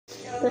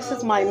This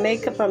is my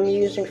makeup I'm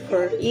using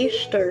for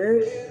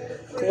Easter.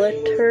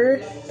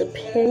 Glitter, the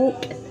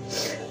pink,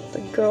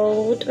 the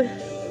gold,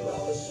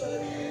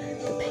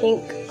 the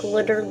pink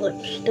glitter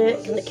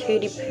lipstick, and the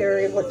Katy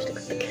Perry lipstick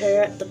with the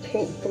cat, the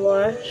pink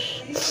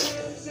blush,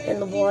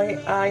 and the white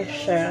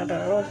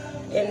eyeshadow,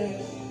 and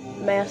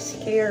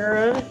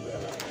mascara.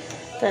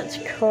 That's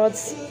called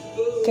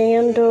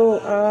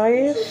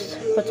ScandaleEyes.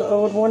 That's an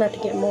old one. I have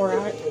to get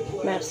more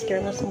mascara.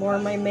 And that's more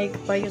of my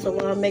makeup. I use a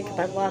lot of makeup.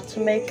 I have lots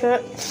of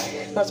makeup.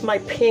 That's my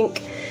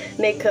pink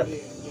makeup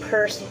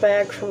purse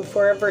bag from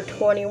Forever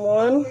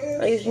 21.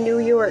 I use New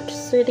York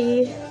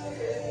City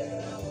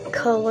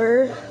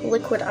color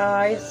liquid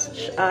eyes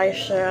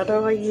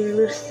eyeshadow. I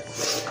use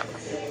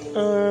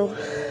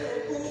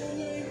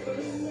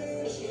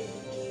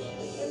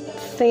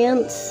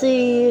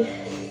Fancy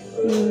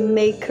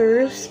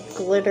Makers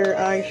glitter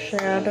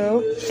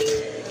eyeshadow,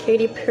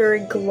 Katy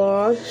Perry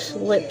gloss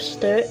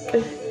lipstick,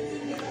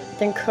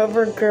 then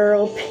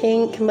CoverGirl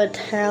pink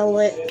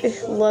metallic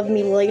Love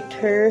Me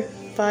Later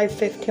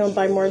 $5.50. I'll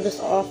buy more of this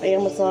off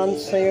Amazon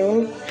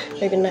soon,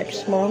 maybe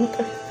next month.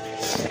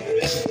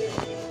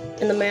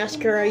 And the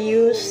mascara I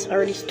use, I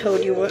already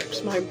told you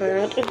whoops, my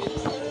bad.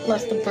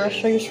 That's the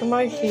brush I use for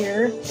my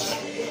hair.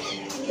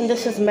 And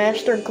this is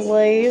Master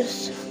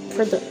Glaze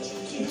for the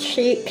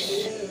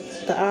cheeks,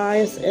 the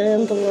eyes,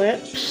 and the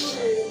lips.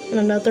 And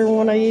another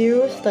one I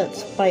use,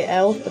 that's by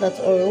ELF, but that's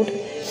old.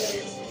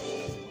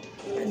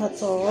 And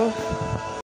that's all.